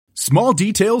Small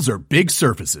details are big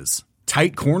surfaces.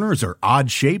 Tight corners are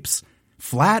odd shapes.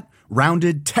 Flat,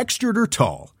 rounded, textured, or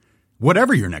tall.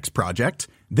 Whatever your next project,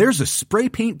 there's a spray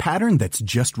paint pattern that's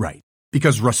just right.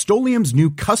 Because Rust-Oleum's new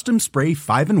Custom Spray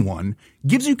 5-in-1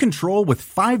 gives you control with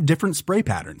 5 different spray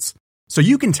patterns. So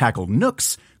you can tackle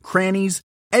nooks, crannies,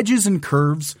 edges, and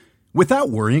curves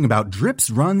without worrying about drips,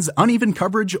 runs, uneven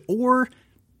coverage, or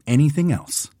anything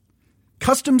else.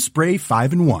 Custom Spray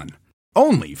 5-in-1.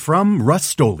 Only from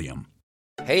Rust-Oleum.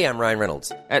 Hey, I'm Ryan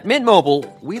Reynolds. At Mint Mobile,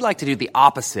 we like to do the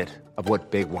opposite of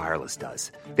what Big Wireless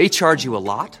does. They charge you a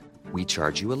lot, we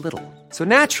charge you a little. So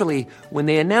naturally, when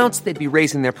they announced they'd be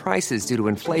raising their prices due to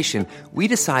inflation, we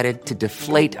decided to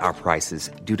deflate our prices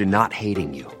due to not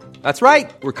hating you. That's right.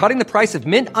 We're cutting the price of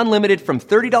Mint Unlimited from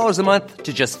 $30 a month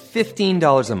to just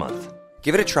 $15 a month.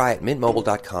 Give it a try at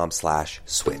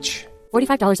mintmobile.com/switch.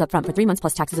 $45 up front for 3 months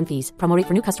plus taxes and fees. Promo rate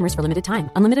for new customers for limited time.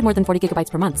 Unlimited more than 40 gigabytes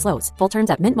per month. Slows full terms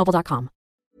at mintmobile.com.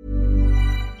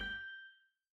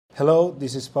 Hello,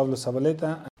 this is Pablo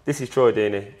Zabaleta. This is Troy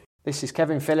Deeney. This is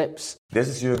Kevin Phillips. This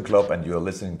is Jürgen Klopp, and you're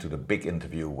listening to The Big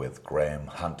Interview with Graham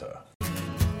Hunter.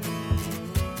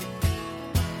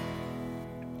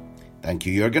 Thank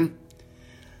you, Jürgen.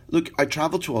 Look, I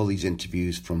travel to all these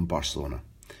interviews from Barcelona,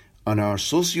 and our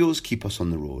socios keep us on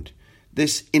the road.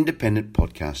 This independent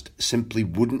podcast simply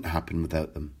wouldn't happen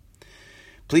without them.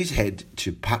 Please head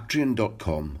to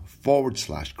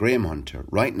patreon.com/Graham Hunter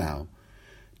right now.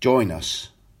 Join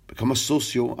us, become a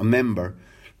socio, a member,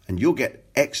 and you'll get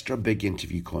extra big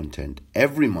interview content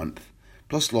every month,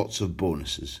 plus lots of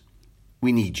bonuses.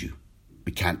 We need you.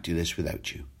 We can't do this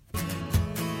without you.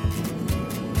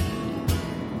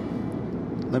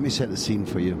 Let me set the scene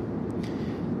for you.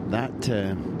 That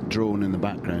drone in the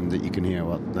background that you can hear,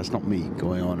 well, that's not me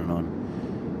going on and on.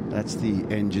 That's the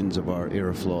engines of our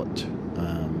Aeroflot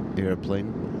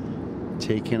airplane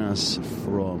taking us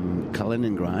from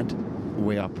Kaliningrad,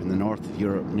 way up in the north of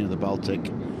Europe near the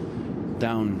Baltic,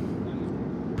 down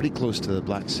pretty close to the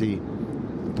Black Sea,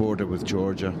 border with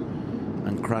Georgia,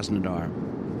 and Krasnodar.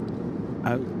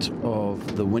 Out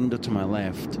of the window to my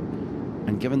left,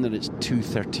 and given that it's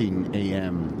 2:13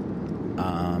 a.m.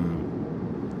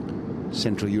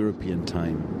 Central European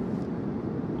time,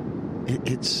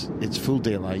 it's full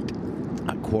daylight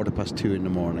at 2:15 in the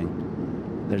morning.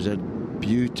 There's a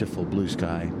beautiful blue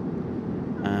sky,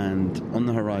 and on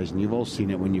the horizon, you've all seen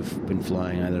it when you've been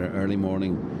flying either early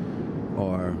morning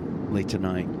or late at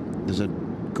night, there's a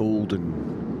golden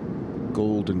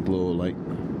glow, like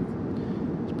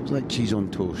cheese on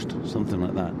toast, something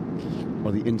like that,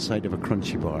 or the inside of a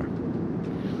crunchy bar,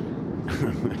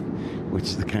 which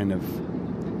is the kind of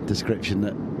description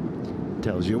that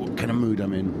tells you what kind of mood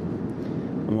I'm in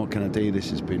and what kind of day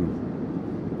this has been.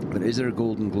 But is there a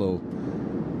golden glow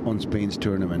on Spain's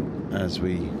tournament as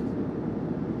we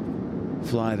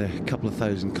fly the couple of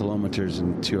thousand kilometres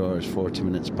in 2 hours 40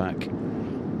 minutes back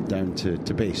down to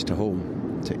base, to home,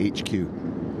 to HQ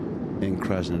in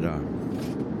Krasnodar?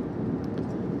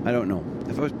 I don't know.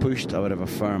 If I was pushed, I would have a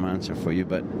firm answer for you,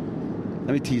 but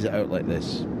let me tease it out like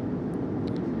this.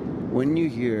 When you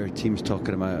hear teams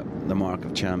talking about the mark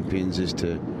of champions is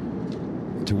to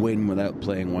win without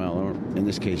playing well, or in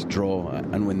this case draw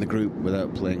and win the group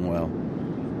without playing well,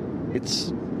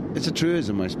 it's a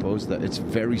truism, I suppose, that it's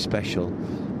very special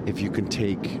if you can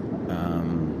take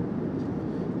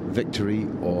victory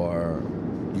or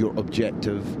your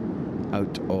objective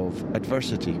out of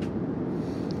adversity.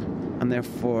 And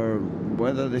therefore,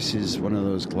 whether this is one of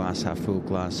those glass half full,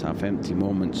 glass half empty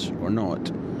moments or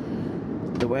not,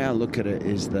 the way I look at it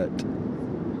is that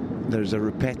there's a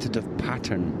repetitive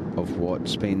pattern of what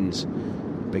Spain's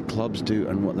big clubs do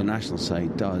and what the national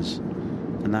side does,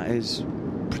 and that is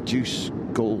produce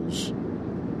goals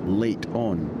late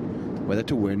on, whether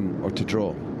to win or to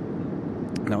draw.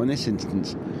 Now in this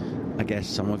instance, I guess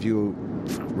some of you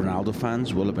Ronaldo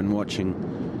fans will have been watching,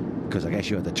 because I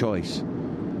guess you had the choice,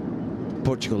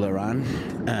 Portugal-Iran.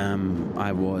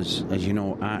 I was, as you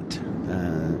know, at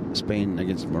Spain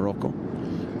against Morocco.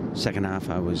 Second half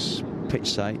I was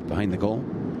pitch side behind the goal.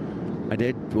 I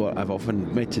did what I've often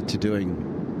admitted to doing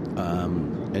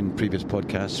in previous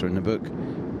podcasts or in the book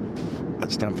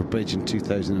at Stamford Bridge in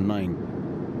 2009,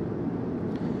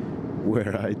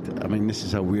 where I mean, this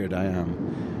is how weird I am,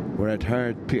 where I'd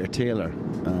heard Peter Taylor,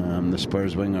 the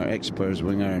Spurs winger, ex-Spurs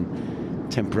winger, and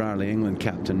temporarily England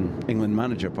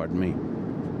manager,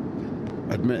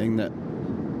 admitting that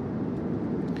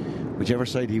whichever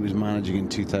side he was managing in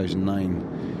 2009,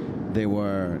 they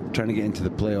were trying to get into the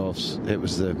playoffs. It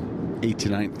was the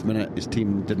 89th minute, his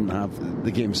team didn't have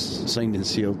the games signed and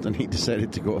sealed, and he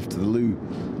decided to go off to the loo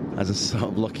as a sort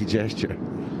of lucky gesture.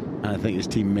 And I think his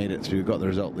team made it through, got the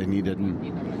result they needed.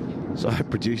 And so I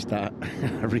produced that,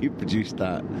 I reproduced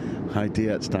that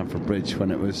idea at Stamford Bridge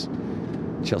when it was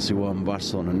Chelsea 1,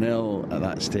 Barcelona 0 at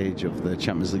that stage of the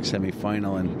Champions League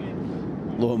semi-final.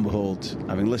 And lo and behold,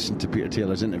 having listened to Peter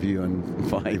Taylor's interview on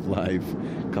 5 Live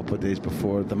a couple of days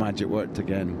before, the magic worked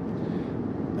again.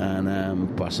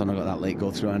 And Barcelona got that late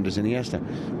goal through Andres Iniesta.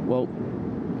 Well,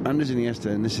 Andres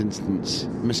Iniesta in this instance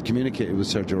miscommunicated with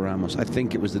Sergio Ramos. I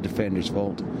think it was the defender's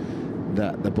fault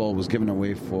that the ball was given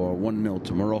away for 1-0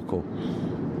 to Morocco.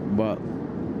 But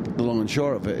the long and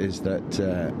short of it is that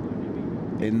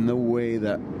in the way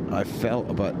that I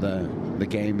felt about the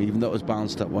game, even though it was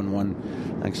balanced at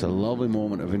 1-1, thanks to a lovely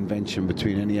moment of invention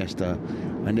between Iniesta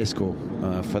and Isco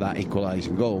for that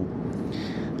equalising goal,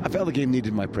 I felt the game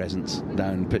needed my presence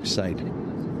down pitch side.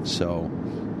 So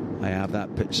I have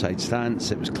that pitch side stance.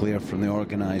 It was clear from the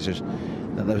organisers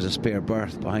that there was a spare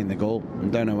berth behind the goal,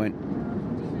 and down I went.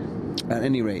 At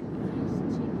any rate,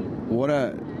 what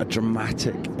a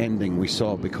dramatic ending we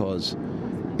saw, because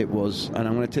it was, and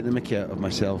I'm going to take the mickey out of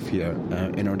myself here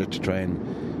in order to try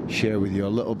and share with you a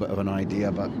little bit of an idea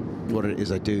about what it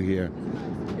is I do here.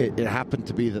 It happened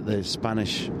to be that the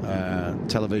Spanish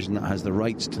television that has the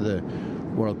rights to the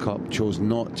World Cup chose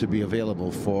not to be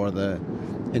available for the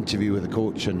interview with the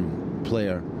coach and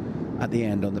player at the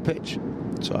end on the pitch.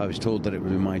 So I was told that it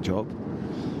would be my job,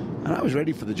 and I was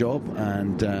ready for the job,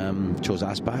 and chose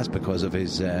Aspas because of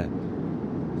his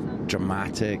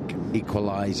dramatic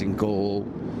equalising goal,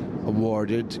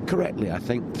 awarded correctly, I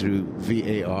think, through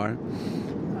VAR,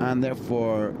 and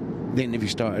therefore the interview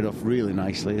started off really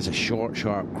nicely. It's a short,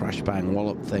 sharp, crash bang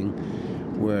wallop thing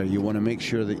where you want to make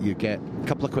sure that you get a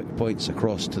couple of quick points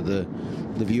across to the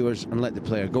viewers and let the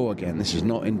player go again. This is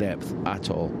not in depth at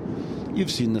all.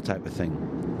 You've seen the type of thing.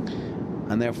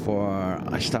 And therefore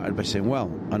I started by saying,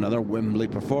 well, another Wembley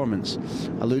performance,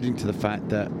 alluding to the fact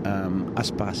that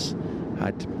Aspas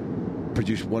had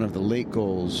produced one of the late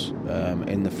goals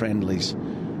in the friendlies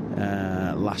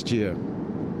last year,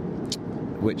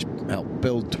 which helped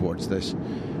build towards this,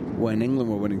 when England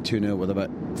were winning 2-0 with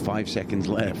about 5 seconds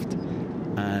left.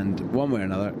 And one way or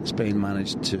another, Spain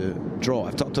managed to draw.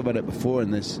 I've talked about it before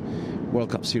in this World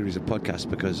Cup series of podcasts,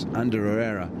 because Ander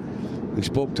Herrera, who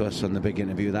spoke to us on the big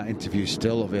interview, that interview is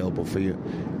still available for you,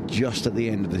 just at the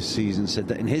end of the season, said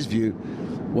that in his view,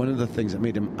 one of the things that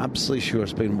made him absolutely sure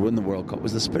Spain would win the World Cup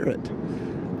was the spirit.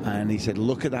 And he said,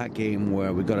 look at that game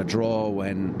where we got a draw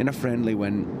when in a friendly,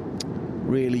 when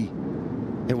really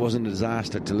it wasn't a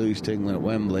disaster to lose to England at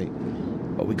Wembley,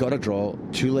 but we got a draw,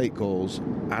 2 late goals,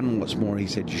 and what's more, he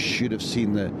said you should have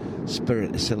seen the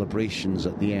spirit of celebrations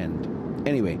at the end.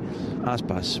 Anyway,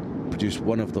 Aspas produced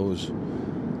one of those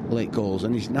late goals,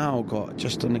 and he's now got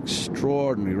just an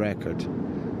extraordinary record.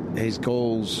 His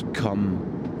goals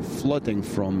come flooding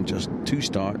from just 2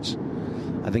 starts.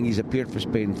 I think he's appeared for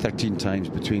Spain 13 times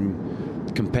between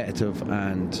competitive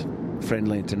and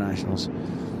friendly internationals.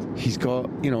 He's got,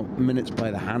 minutes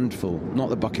by the handful, not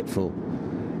the bucketful.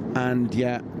 And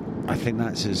yet, I think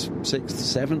that's his 6th,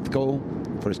 7th goal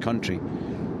for his country.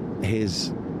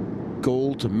 His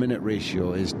goal to minute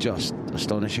ratio is just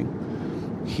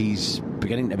astonishing. He's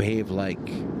beginning to behave like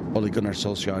Ole Gunnar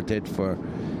Solskjaer did for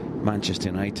Manchester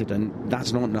United, and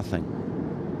that's not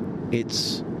nothing.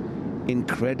 It's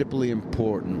incredibly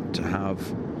important to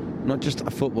have not just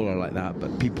a footballer like that,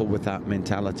 but people with that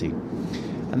mentality.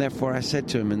 And therefore I said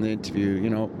to him in the interview,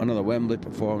 another Wembley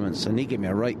performance, and he gave me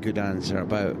a right good answer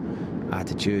about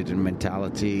attitude and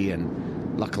mentality,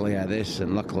 and luckily I this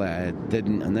and luckily I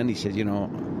didn't. And then he said,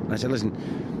 I said, listen,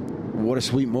 what a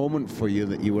sweet moment for you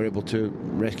that you were able to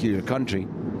rescue your country.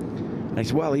 And he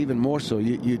said, well, even more so,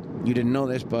 you didn't know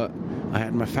this, but I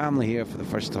had my family here for the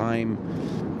first time.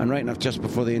 And right enough, just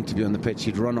before the interview on the pitch,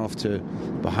 he'd run off to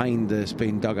behind the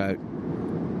Spain dugout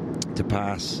to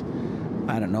pass,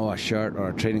 I don't know, a shirt or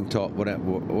a training top,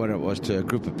 whatever it was, to a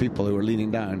group of people who were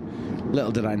leaning down.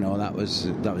 Little did I know that was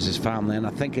his family, and I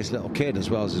think his little kid as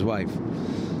well as his wife.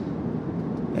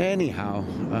 Anyhow,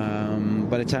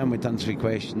 by the time we'd done 3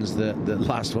 questions, the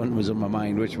last one was on my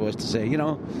mind, which was to say,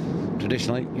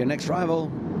 traditionally, your next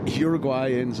rival, Uruguay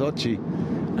in Sochi.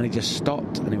 And he just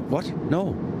stopped and he went, what?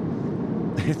 No,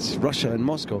 it's Russia and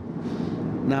Moscow.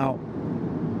 Now,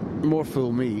 more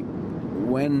fool me,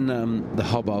 when the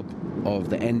hubbub of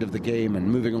the end of the game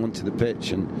and moving on to the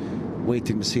pitch and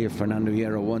waiting to see if Fernando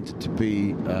Hierro wanted to be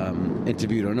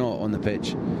interviewed or not on the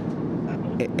pitch,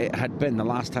 it had been, the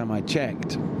last time I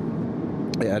checked,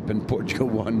 it had been Portugal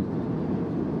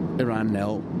 1, Iran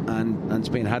 0, and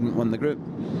Spain hadn't won the group.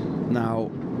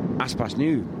 Now, Aspas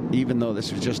knew, even though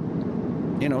this was just,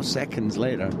 seconds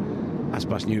later,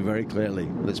 Aspas knew very clearly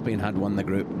that Spain had won the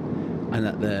group. and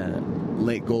that the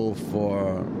late goal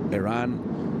for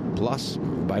Iran, plus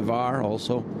by VAR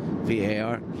also,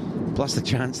 VAR, plus the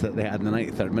chance that they had in the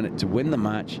 93rd minute to win the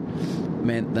match,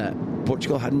 meant that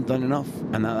Portugal hadn't done enough,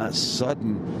 and that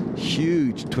sudden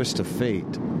huge twist of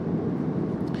fate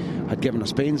had given a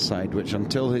Spain side which,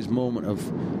 until his moment of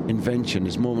invention,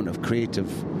 his moment of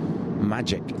creative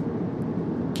magic,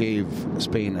 gave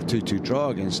Spain a 2-2 draw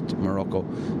against Morocco.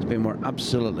 Spain were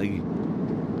absolutely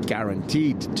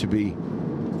guaranteed to be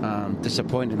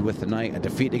disappointed with the night, a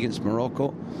defeat against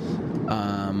Morocco,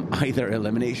 either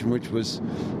elimination, which was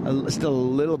still a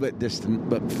little bit distant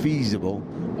but feasible,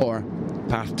 or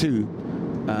path two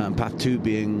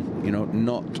being,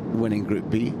 not winning Group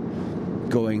B,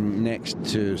 going next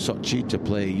to Sochi to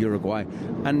play Uruguay,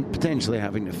 and potentially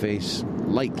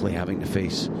likely having to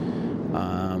face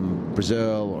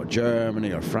Brazil or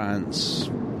Germany or France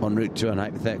en route to an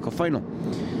hypothetical final.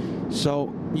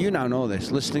 So you now know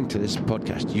this. Listening to this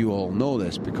podcast, you all know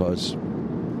this, because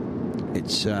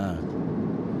it's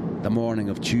the morning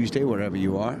of Tuesday, wherever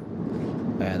you are.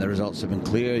 The results have been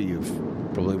clear. You've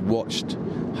probably watched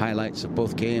highlights of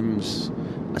both games,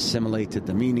 assimilated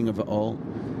the meaning of it all.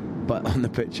 But on the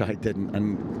pitch I didn't,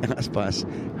 and Aspas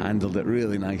handled it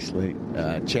really nicely.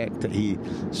 Checked that he,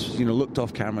 looked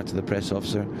off camera to the press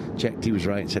officer, checked he was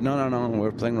right, and said, no,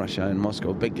 we're playing Russia in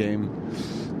Moscow, big game,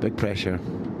 big pressure.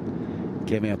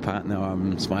 Gave me a pat on the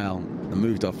arm and smile, and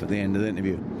moved off at the end of the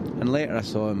interview. And later I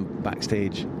saw him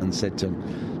backstage and said to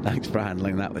him, thanks for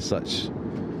handling that with such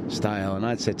style. And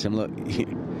I'd said to him, look,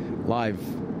 live,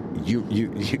 you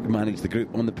managed the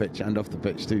group on the pitch and off the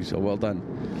pitch too, so well done.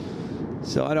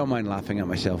 So I don't mind laughing at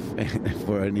myself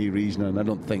for any reason, and I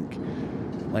don't think,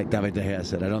 like David De Gea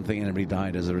said, I don't think anybody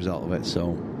died as a result of it. So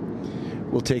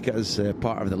we'll take it as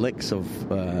part of the licks of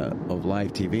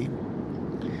live TV.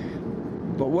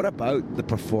 But what about the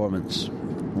performance?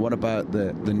 What about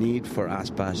the need for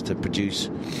Aspas to produce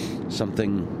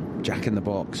something jack in the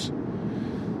box?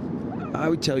 I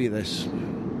would tell you this.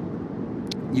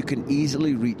 You can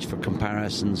easily reach for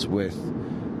comparisons with,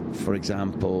 for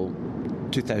example,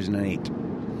 2008.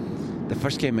 The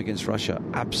first game against Russia,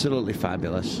 absolutely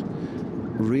fabulous,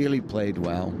 really played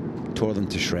well, tore them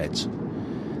to shreds.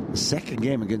 The second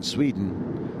game against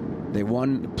Sweden, they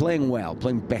won, playing well,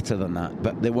 playing better than that,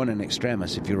 but they won in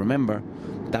extremis. If you remember,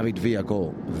 David Villa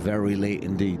goal, very late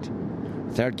indeed.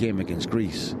 Third game against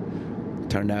Greece,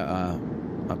 turned out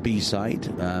a B-side.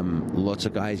 Lots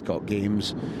of guys got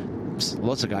games.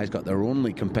 Lots of guys got their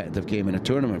only competitive game in a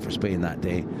tournament for Spain that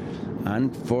day,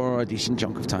 and for a decent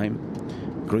chunk of time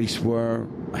Greece were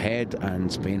ahead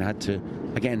and Spain had to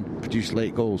again produce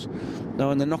late goals. Now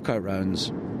in the knockout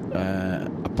rounds,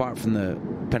 apart from the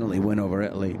penalty win over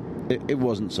Italy, it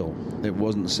wasn't so. It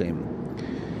wasn't the same.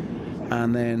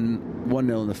 And then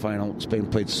 1-0 in the final, Spain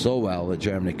played so well that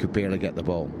Germany could barely get the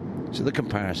ball. So the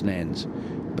comparison ends.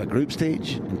 But group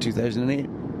stage in 2008,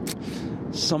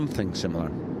 something similar.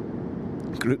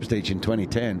 Group stage in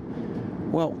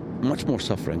 2010, well, much more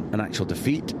suffering. An actual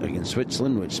defeat against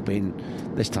Switzerland, which Spain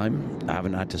this time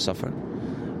haven't had to suffer.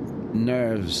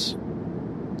 Nerves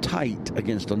tight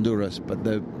against Honduras, but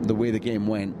the way the game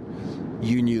went,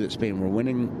 you knew that Spain were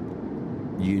winning.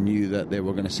 You knew that they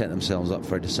were going to set themselves up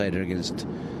for a decider against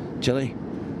Chile.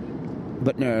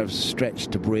 But nerves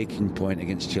stretched to breaking point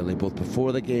against Chile, both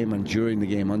before the game and during the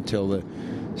game, until the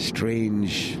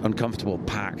strange, uncomfortable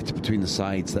pact between the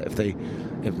sides that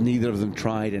if neither of them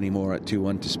tried anymore at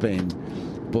 2-1 to Spain,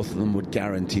 both of them would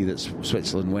guarantee that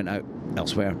Switzerland went out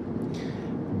elsewhere.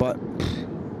 But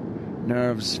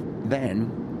nerves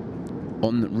then,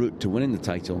 en route to winning the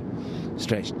title,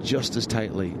 stretched just as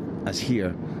tightly as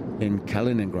here in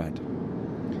Kaliningrad.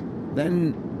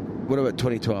 Then, what about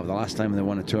 2012, the last time they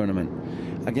won a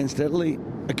tournament? Against Italy,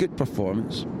 a good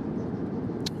performance.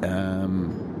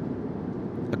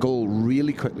 A goal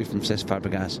really quickly from Cesc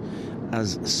Fabregas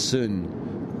as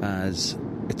soon as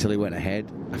Italy went ahead,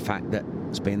 a fact that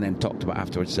Spain then talked about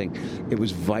afterwards, saying it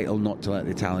was vital not to let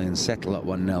the Italians settle at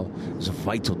 1-0. It was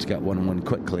vital to get 1-1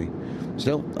 quickly.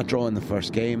 Still, a draw in the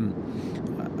first game.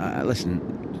 Listen,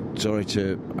 sorry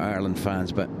to Ireland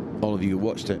fans, but all of you who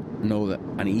watched it know that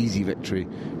an easy victory,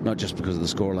 not just because of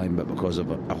the scoreline, but because of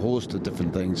a host of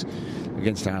different things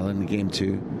against Ireland in game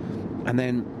 2. And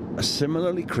then a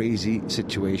similarly crazy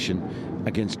situation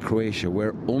against Croatia,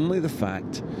 where only the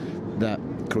fact that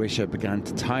Croatia began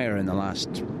to tire in the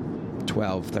last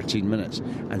 12, 13 minutes,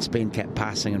 and Spain kept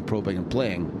passing and probing and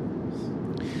playing,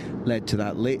 led to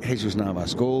that late Jesus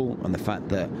Navas goal, and the fact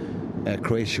that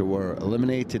Croatia were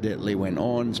eliminated, Italy went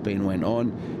on, Spain went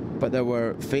on. But there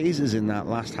were phases in that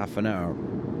last half an hour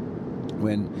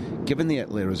when, given the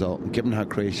Italy result, and given how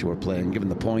Croatia were playing, given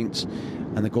the points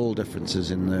and the goal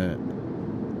differences in the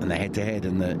head-to-head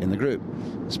in the group,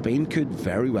 Spain could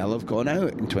very well have gone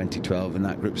out in 2012 in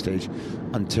that group stage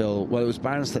until, well, it was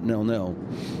balanced at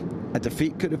 0-0. A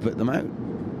defeat could have put them out.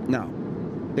 Now,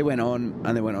 they went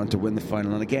on to win the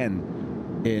final, and again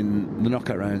in the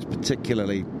knockout rounds,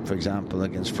 particularly, for example,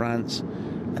 against France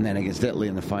and then against Italy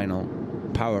in the final,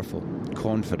 powerful,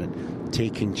 confident,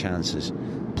 taking chances,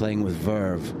 playing with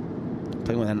verve,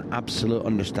 playing with an absolute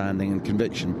understanding and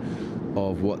conviction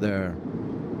of what their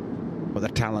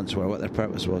talents were, what their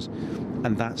purpose was.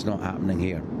 And that's not happening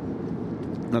here.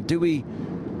 Now, do we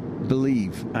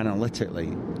believe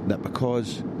analytically that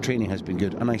because training has been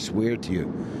good, and I swear to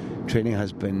you, training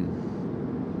has been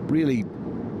really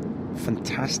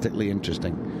fantastically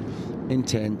interesting,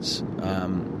 intense,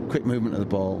 quick movement of the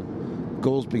ball,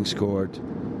 goals being scored,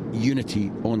 unity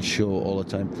on show all the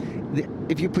time.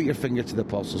 If you put your finger to the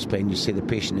pulse of Spain, you say the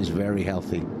patient is very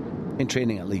healthy, in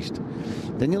training at least.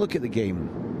 Then you look at the game,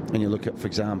 and you look at, for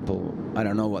example, I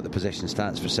don't know what the possession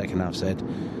stats for second half said,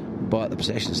 but the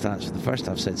possession stats for the first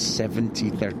half said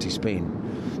 70-30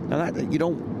 Spain. Now, that you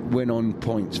don't win on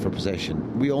points for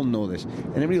possession. We all know this.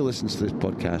 And anybody who listens to this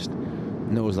podcast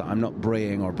knows that I'm not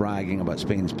braying or bragging about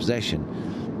Spain's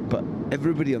possession. But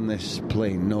everybody on this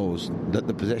plane knows that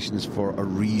the possession is for a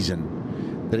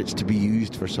reason, that it's to be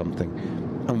used for something.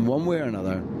 And one way or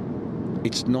another,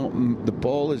 it's not, the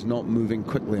ball is not moving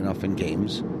quickly enough in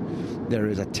games. There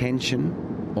is a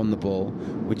tension on the ball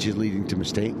which is leading to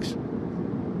mistakes.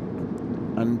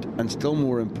 And still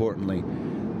more importantly,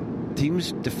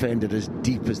 teams defended as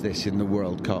deep as this in the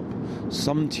World Cup.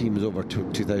 Some teams over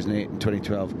 2008 and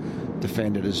 2012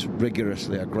 defended as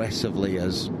rigorously, aggressively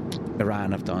as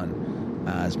Iran have done,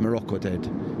 as Morocco did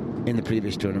in the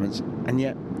previous tournaments, and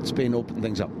yet Spain opened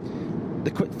things up.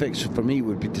 The quick fix for me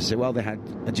would be to say, well, they had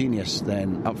a genius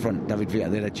then up front, David Villa.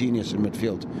 They had a genius in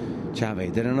midfield,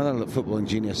 Xavi. They had another footballing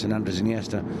genius in Andres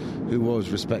Iniesta, who was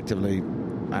respectively,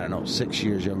 6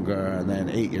 years younger and then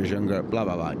 8 years younger, blah,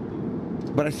 blah, blah.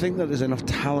 But I think that there's enough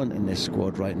talent in this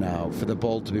squad right now for the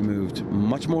ball to be moved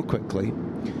much more quickly,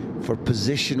 for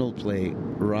positional play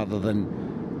rather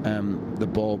than the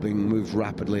ball being moved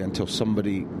rapidly until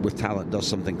somebody with talent does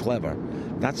something clever.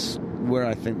 That's where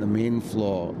I think the main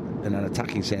flaw in an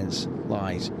attacking sense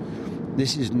lies.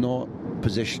 This is not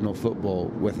positional football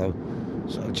with a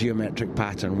sort of geometric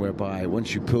pattern whereby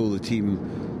once you pull the team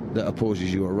that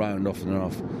opposes you around, often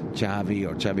enough,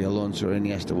 Xavi Alonso or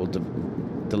Iniesta will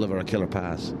deliver a killer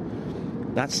pass.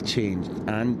 That's changed,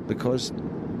 and because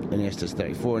Iniesta's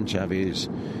 34 and Xavi is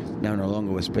now no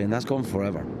longer with Spain, that's gone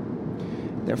forever.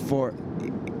 Therefore,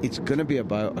 it's going to be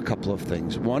about a couple of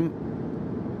things. One,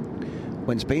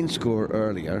 when Spain score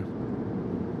earlier,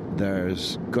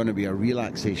 there's going to be a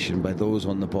relaxation by those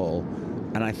on the ball,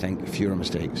 and I think fewer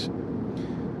mistakes.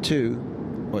 Two,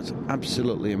 what's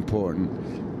absolutely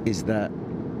important is that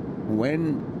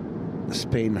when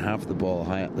Spain have the ball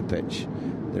high up the pitch,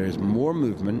 there is more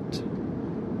movement,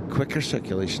 quicker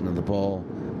circulation of the ball,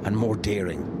 and more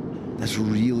daring. That's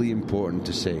really important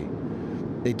to say.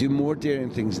 They do more daring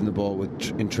things in the ball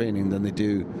in training than they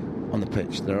do on the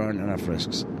pitch. There aren't enough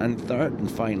risks. And third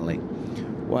and finally,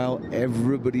 while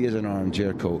everybody is an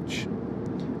armchair coach,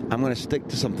 I'm going to stick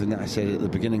to something that I said at the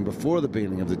beginning, before the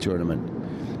beginning of the tournament.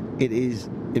 It is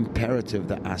imperative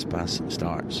that Aspas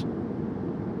starts.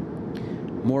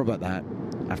 More about that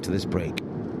after this break.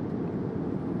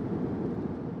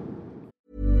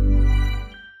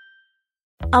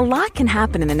 A lot can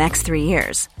happen in the next 3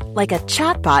 years. Like a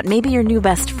chatbot may be your new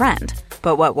best friend.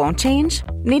 But what won't change?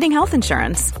 Needing health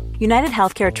insurance. United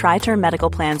Healthcare Tri-Term Medical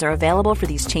Plans are available for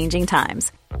these changing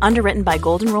times. Underwritten by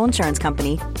Golden Rule Insurance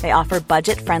Company, they offer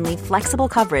budget-friendly, flexible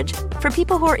coverage for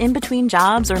people who are in between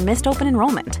jobs or missed open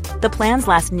enrollment. The plans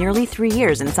last nearly 3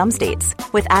 years in some states,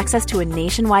 with access to a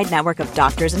nationwide network of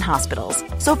doctors and hospitals.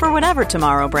 So for whatever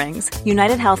tomorrow brings,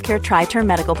 United Healthcare Tri-Term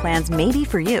Medical Plans may be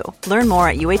for you. Learn more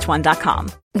at uh1.com.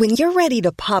 When you're ready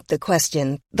to pop the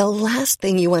question, the last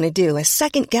thing you want to do is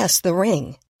second-guess the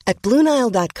ring. At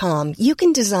BlueNile.com, you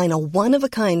can design a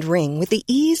one-of-a-kind ring with the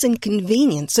ease and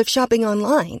convenience of shopping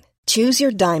online. Choose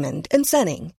your diamond and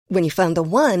setting. When you find the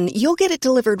one, you'll get it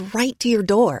delivered right to your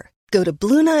door. Go to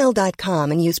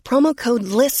BlueNile.com and use promo code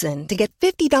LISTEN to get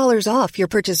 $50 off your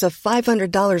purchase of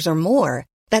 $500 or more.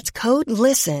 That's code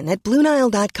LISTEN at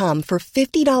BlueNile.com for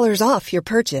 $50 off your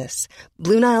purchase.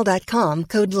 BlueNile.com,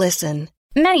 code LISTEN.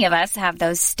 Many of us have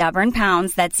those stubborn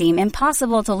pounds that seem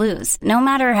impossible to lose, no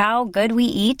matter how good we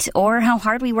eat or how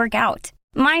hard we work out.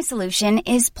 My solution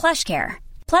is PlushCare.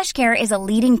 PlushCare is a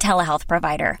leading telehealth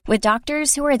provider with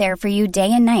doctors who are there for you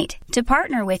day and night to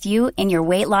partner with you in your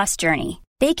weight loss journey.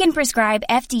 They can prescribe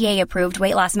FDA-approved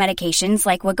weight loss medications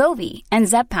like Wegovy and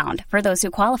Zepbound for those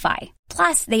who qualify.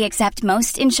 Plus, they accept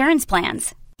most insurance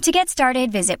plans. To get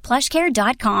started, visit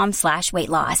plushcare.com/weight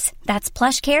loss. That's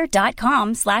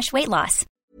plushcare.com/weight loss.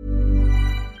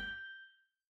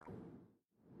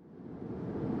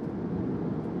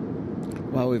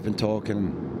 While we've been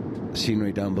talking,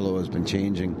 scenery down below has been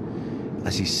changing. I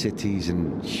see cities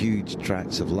and huge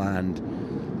tracts of land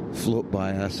float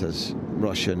by us as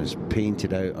Russia is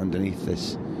painted out underneath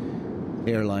this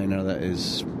airliner that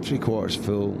is 3/4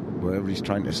 full, where everybody's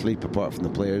trying to sleep apart from the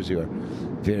players who are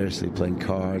variously playing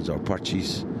cards or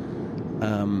purchase.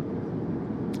 And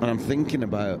I'm thinking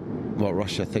about what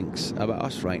Russia thinks about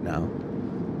us right now,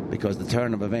 because the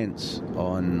turn of events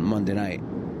on Monday night,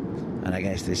 and I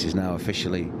guess this is now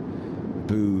officially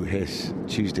boo hiss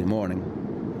Tuesday morning,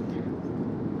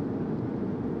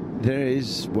 there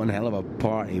is one hell of a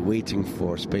party waiting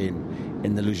for Spain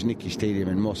in the Luzhniki Stadium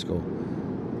in Moscow.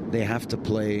 They have to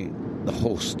play the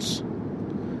hosts.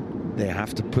 They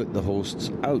have to put the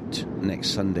hosts out next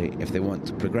Sunday if they want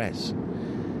to progress.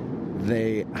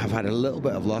 They have had a little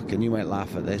bit of luck, and you might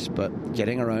laugh at this, but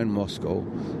getting around Moscow,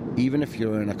 even if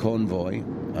you're in a convoy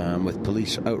with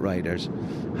police outriders,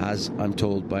 has, I'm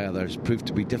told by others, proved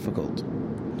to be difficult.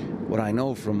 What I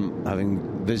know from having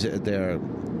visited there,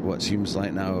 what seems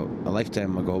like now a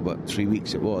lifetime ago, but 3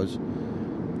 weeks it was,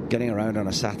 getting around on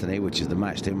a Saturday, which is the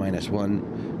match day -1,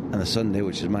 and the Sunday,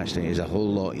 which is match day, is a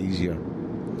whole lot easier.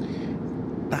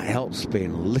 That helps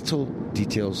Spain. Little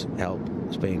details help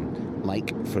Spain.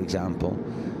 Like, for example,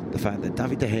 the fact that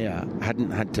David De Gea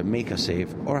hadn't had to make a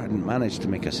save, or hadn't managed to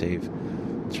make a save,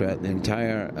 throughout the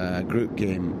entire group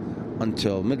game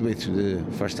until midway through the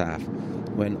first half,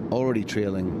 when already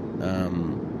trailing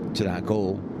to that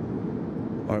goal.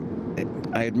 Or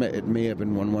I admit it may have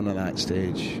been 1-1 at that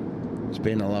stage.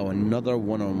 Spain allow another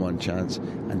one-on-one chance,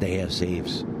 and De Gea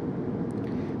saves.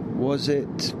 Was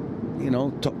it,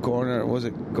 top corner? Was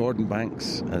it Gordon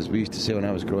Banks, as we used to say when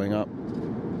I was growing up?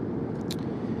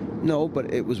 No,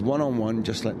 but it was one-on-one,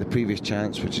 just like the previous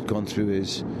chance, which had gone through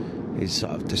his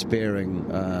sort of despairing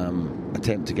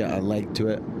attempt to get a leg to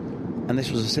it. And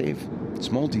this was a save.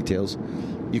 Small details.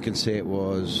 You can say it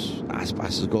was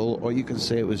Aspas' goal, or you can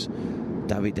say it was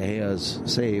David De Gea's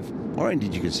save, or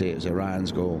indeed you could say it was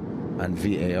Iran's goal and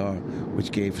VAR,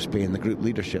 which gave Spain the group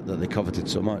leadership that they coveted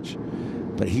so much.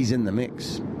 But he's in the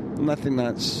mix. Nothing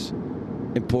that's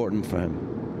important for him.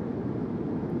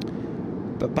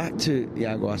 But back to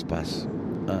Iago Aspas.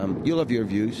 You'll have your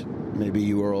views. Maybe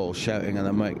you are all shouting at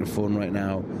the microphone right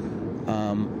now,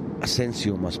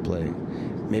 Asensio must play.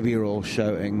 Maybe you're all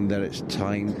shouting that it's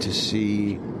time to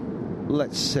see,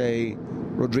 let's say,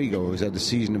 Rodrigo, who's had the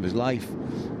season of his life,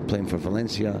 playing for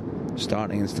Valencia,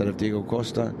 starting instead of Diego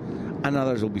Costa. And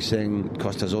others will be saying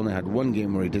Costa's only had one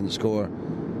game where he didn't score,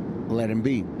 let him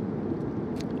be.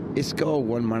 Isco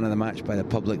won man of the match by the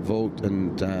public vote,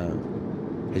 and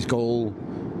his goal,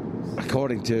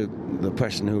 according to the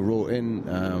person who wrote in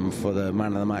for the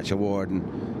man of the match award, and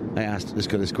I asked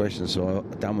Isco this question, so I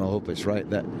damn well hope it's right,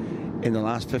 that in the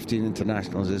last 15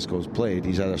 internationals Isco's played,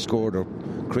 he's either scored or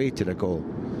created a goal.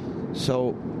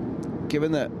 So,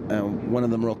 given that one of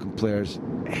the Moroccan players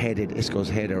headed Isco's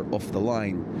header off the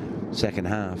line second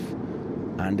half,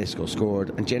 and Isco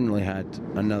scored, and generally had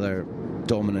another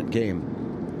dominant game,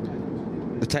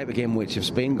 the type of game which, if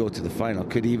Spain go to the final,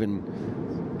 could even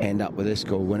end up with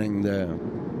Isco winning the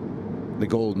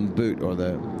golden boot, or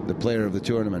the player of the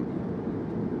tournament.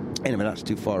 Anyway, that's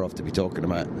too far off to be talking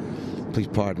about. Please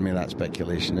pardon me that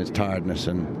speculation. It's tiredness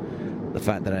and the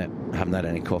fact that I haven't had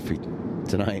any coffee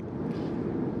tonight.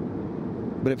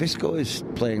 But if Isco is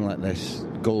playing like this,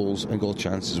 goals and goal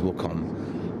chances will come.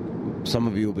 Some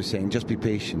of you will be saying, just be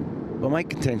patient. Well, my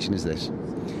contention is this.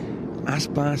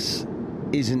 Aspas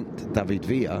isn't David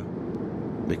Villa,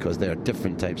 because they are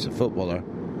different types of footballer,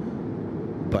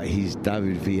 but he's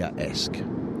David Villa-esque.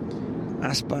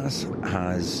 Aspas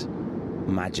has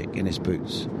magic in his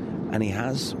boots, and he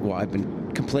has what I've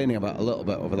been complaining about a little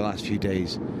bit over the last few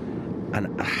days,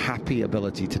 a happy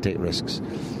ability to take risks.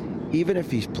 Even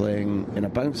if he's playing in a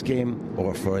bounce game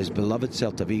or for his beloved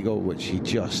Celta Vigo, which he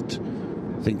just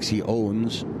thinks he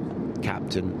owns,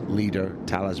 captain, leader,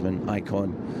 talisman,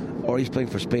 icon, or he's playing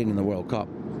for Spain in the World Cup,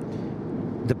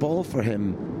 the ball for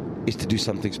him is to do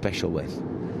something special with.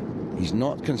 He's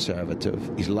not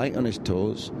conservative, he's light on his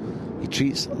toes, he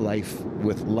treats life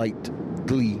with light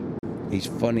glee, he's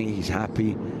funny, he's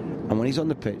happy, and when he's on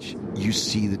the pitch, you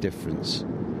see the difference.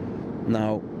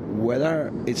 Now,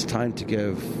 whether it's time to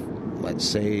give let's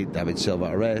say, David Silva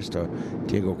arrest or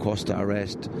Diego Costa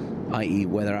arrest, i.e.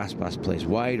 whether Aspas plays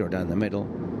wide or down the middle,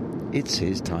 it's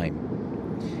his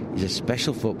time. He's a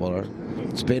special footballer.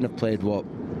 Spain have played,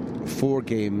 4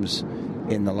 games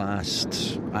in the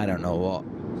last, I don't know what.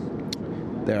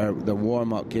 Their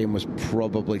warm-up game was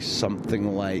probably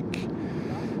something like,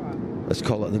 let's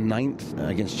call it the 9th,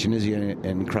 against Tunisia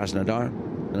in Krasnodar.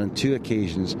 And on 2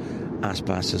 occasions,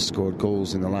 Aspas has scored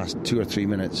goals in the last 2 or 3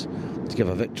 minutes to give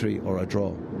a victory or a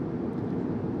draw.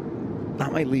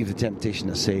 That might leave the temptation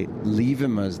to say, leave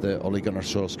him as the Ole Gunnar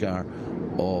Solskjaer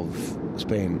of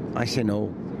Spain. I say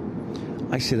no.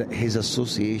 I say that his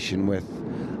association with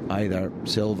either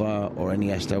Silva or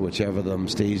Iniesta, whichever of them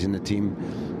stays in the team,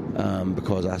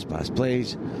 because Aspas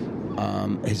plays,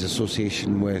 his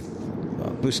association with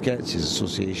Busquets, his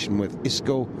association with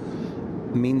Isco,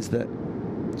 means that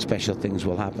special things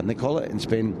will happen. They call it in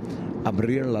Spain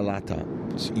abrir la lata.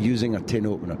 It's using a tin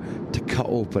opener to cut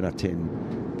open a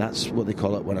tin. That's what they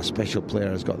call it when a special player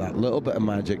has got that little bit of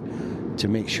magic to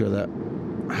make sure that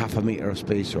half a metre of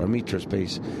space or a metre of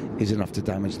space is enough to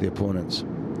damage the opponents.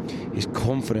 His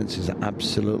confidence is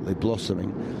absolutely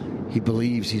blossoming. He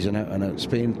believes he's an out-and-out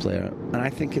Spain player, and I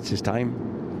think it's his time.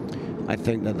 I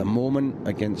think that the moment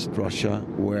against Russia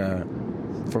where,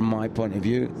 from my point of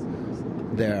view,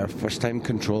 their first-time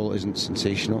control isn't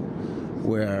sensational,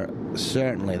 where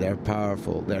certainly they're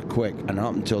powerful, they're quick, and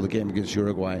up until the game against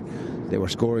Uruguay, they were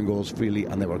scoring goals freely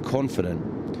and they were confident.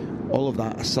 All of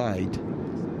that aside,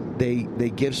 they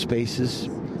give spaces.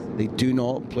 They do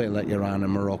not play like Iran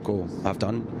and Morocco have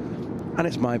done. And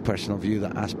it's my personal view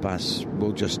that Aspas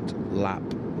will just lap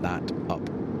that up.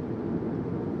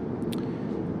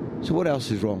 So what else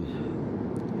is wrong?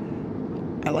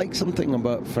 I like something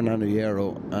about Fernando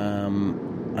Hierro,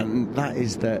 and that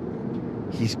is that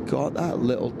he's got that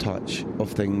little touch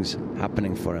of things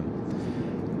happening for him.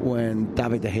 When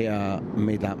David De Gea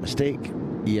made that mistake,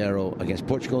 Hierro against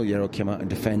Portugal, Hierro came out and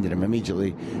defended him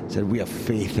immediately, said we have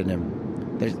faith in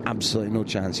him. There's absolutely no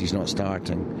chance he's not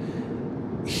starting.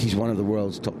 He's one of the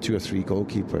world's top 2 or 3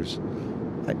 goalkeepers.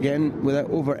 Again, without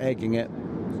over-egging it,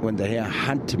 when De Gea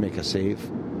had to make a save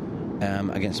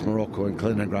against Morocco in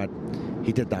Kaliningrad,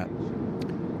 he did that.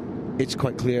 It's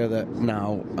quite clear that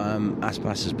now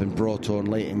Aspas has been brought on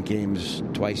late in games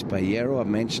twice by Hierro. I've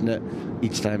mentioned it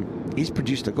each time. He's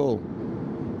produced a goal.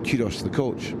 Kudos to the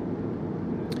coach.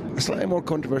 A slightly more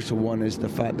controversial one is the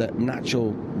fact that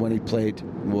Nacho, when he played,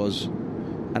 was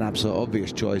an absolute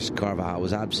obvious choice. Carvajal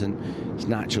was absent. It's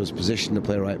Nacho's position to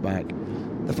play right back.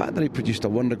 The fact that he produced a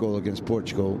wonder goal against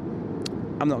Portugal,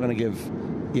 I'm not going to give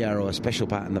Hierro a special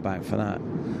pat in the back for that.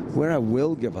 Where I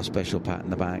will give a special pat in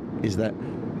the back is that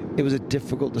it was a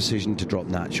difficult decision to drop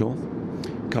Nacho.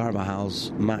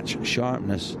 Carvajal's match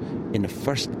sharpness in the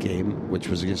first game, which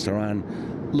was against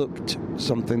Iran, looked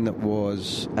something that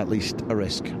was at least a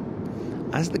risk.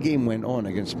 As the game went on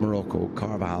against Morocco,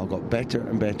 Carvajal got better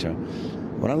and better.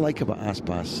 What I like about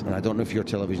Aspas, and I don't know if your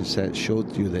television set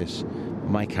showed you this,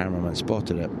 my cameraman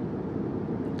spotted it.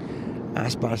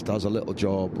 Aspas does a little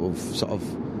job of sort of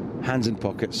hands in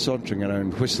pockets, sauntering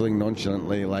around, whistling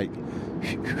nonchalantly like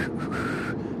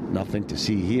nothing to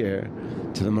see here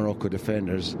to the Morocco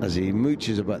defenders as he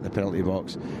mooches about the penalty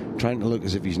box, trying to look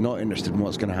as if he's not interested in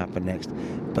what's going to happen next.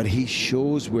 But he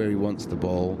shows where he wants the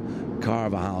ball.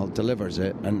 Carvajal delivers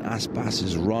it, and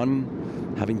Aspas's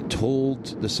run, having told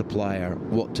the supplier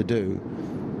what to do,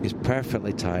 is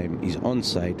perfectly timed. He's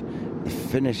onside. The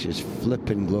finish is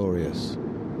flipping glorious.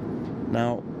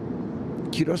 Now,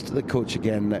 kudos to the coach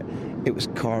again that it was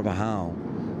Carvajal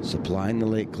supplying the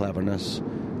late cleverness,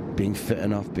 being fit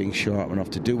enough, being sharp enough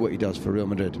to do what he does for Real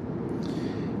Madrid.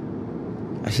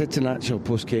 I said to Nacho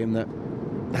post-game that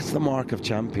that's the mark of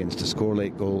champions, to score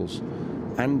late goals.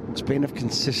 And Spain have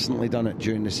consistently done it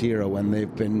during this era when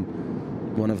they've been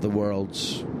one of the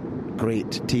world's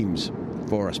great teams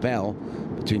for a spell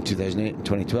between 2008 and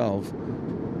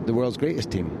 2012, the world's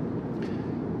greatest team.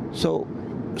 So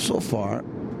far,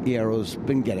 Hierro's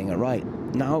been getting it right.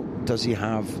 Now, does he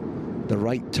have the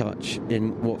right touch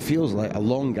in what feels like a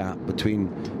long gap between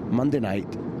Monday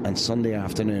night and Sunday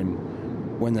afternoon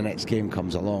when the next game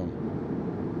comes along?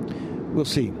 We'll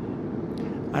see.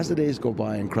 As the days go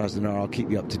by in Krasnodar, I'll keep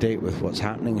you up to date with what's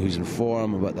happening, who's in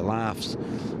form, about the laughs,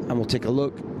 and we'll take a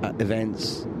look at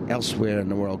events elsewhere in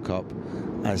the World Cup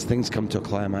as things come to a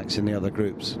climax in the other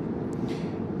groups.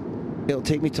 It'll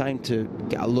take me time to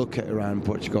get a look at Iran and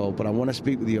Portugal, but I want to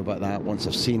speak with you about that once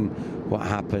I've seen what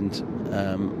happened.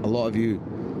 A lot of you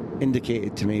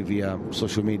indicated to me via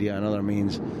social media and other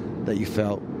means that you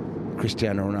felt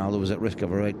Cristiano Ronaldo was at risk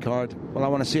of a red card. Well, I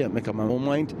want to see it, make up my own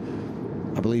mind.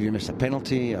 I believe he missed a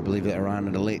penalty. I believe that Iran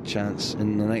had a late chance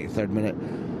in the 93rd minute,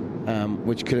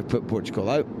 which could have put Portugal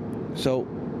out. So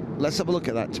let's have a look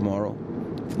at that tomorrow.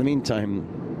 For the meantime,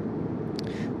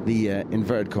 the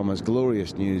inverted commas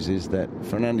glorious news is that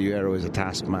Fernando Hierro is a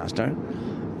taskmaster,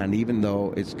 and even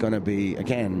though it's going to be,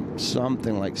 again,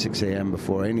 something like 6 a.m.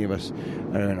 before any of us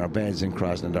are in our beds in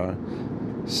Krasnodar,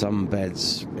 some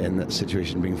beds in that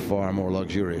situation being far more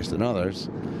luxurious than others,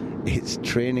 it's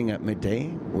training at midday,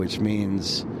 which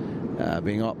means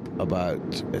being up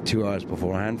about 2 hours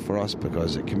beforehand for us,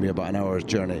 because it can be about an hour's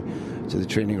journey to the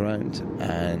training ground,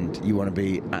 and you want to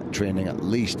be at training at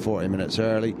least 40 minutes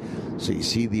early, so you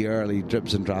see the early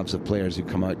drips and drabs of players who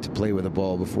come out to play with the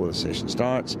ball before the session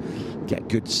starts. Get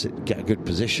a good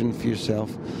position for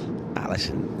yourself.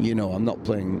 Listen, you know, I'm not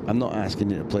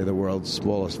asking you to play the world's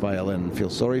smallest violin and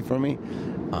feel sorry for me.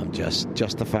 I'm just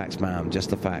the facts, ma'am, just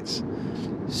the facts.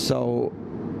 So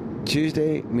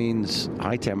Tuesday means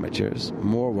high temperatures,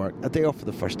 more work, a day off for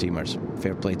the first teamers,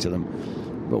 fair play to them,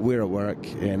 but we're at work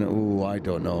in, I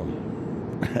don't know,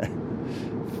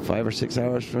 5 or 6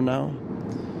 hours from now.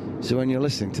 So when you're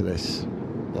listening to this,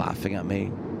 laughing at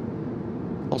me,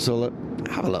 also look,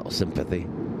 have a little sympathy.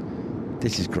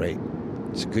 This is great.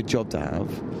 It's a good job to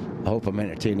have. I hope I'm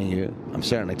entertaining you. I'm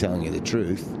certainly telling you the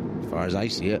truth, as far as I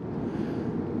see it.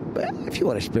 But if you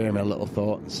want to spare me a little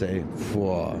thought and say,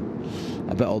 whoa,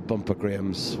 I bet old Bumper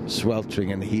Graham's sweltering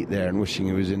in the heat there and wishing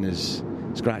he was in his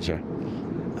scratcher.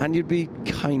 And you'd be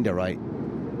kind of right,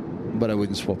 but I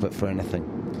wouldn't swap it for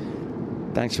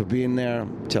anything. Thanks for being there.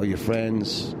 Tell your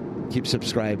friends. Keep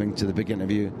subscribing to The Big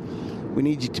Interview. We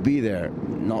need you to be there,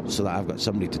 not so that I've got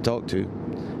somebody to talk to,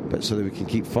 but so that we can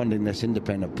keep funding this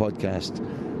independent podcast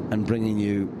and bringing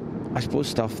you, I suppose,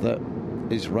 stuff that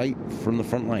is right from the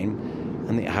front line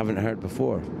and that you haven't heard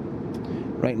before.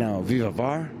 Right now, Viva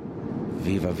VAR,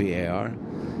 Viva VAR,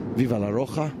 Viva La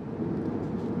Roja.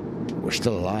 We're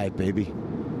still alive, baby.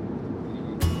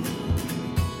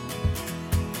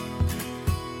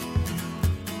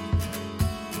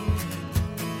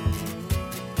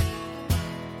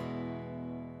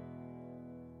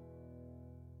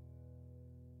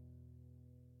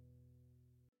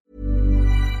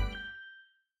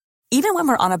 Even when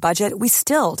we're on a budget, we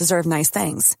still deserve nice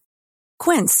things.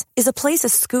 Quince is a place to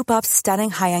scoop up stunning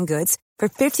high-end goods for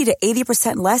 50 to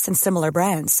 80% less than similar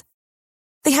brands.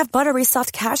 They have buttery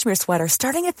soft cashmere sweaters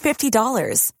starting at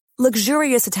 $50,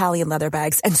 luxurious Italian leather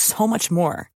bags, and so much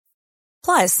more.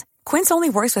 Plus, Quince only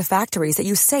works with factories that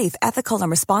use safe, ethical, and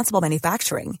responsible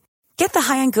manufacturing. Get the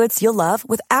high-end goods you'll love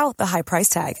without the high price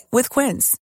tag with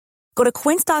Quince. Go to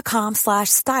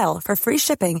quince.com/style for free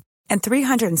shipping and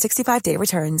 365-day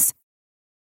returns.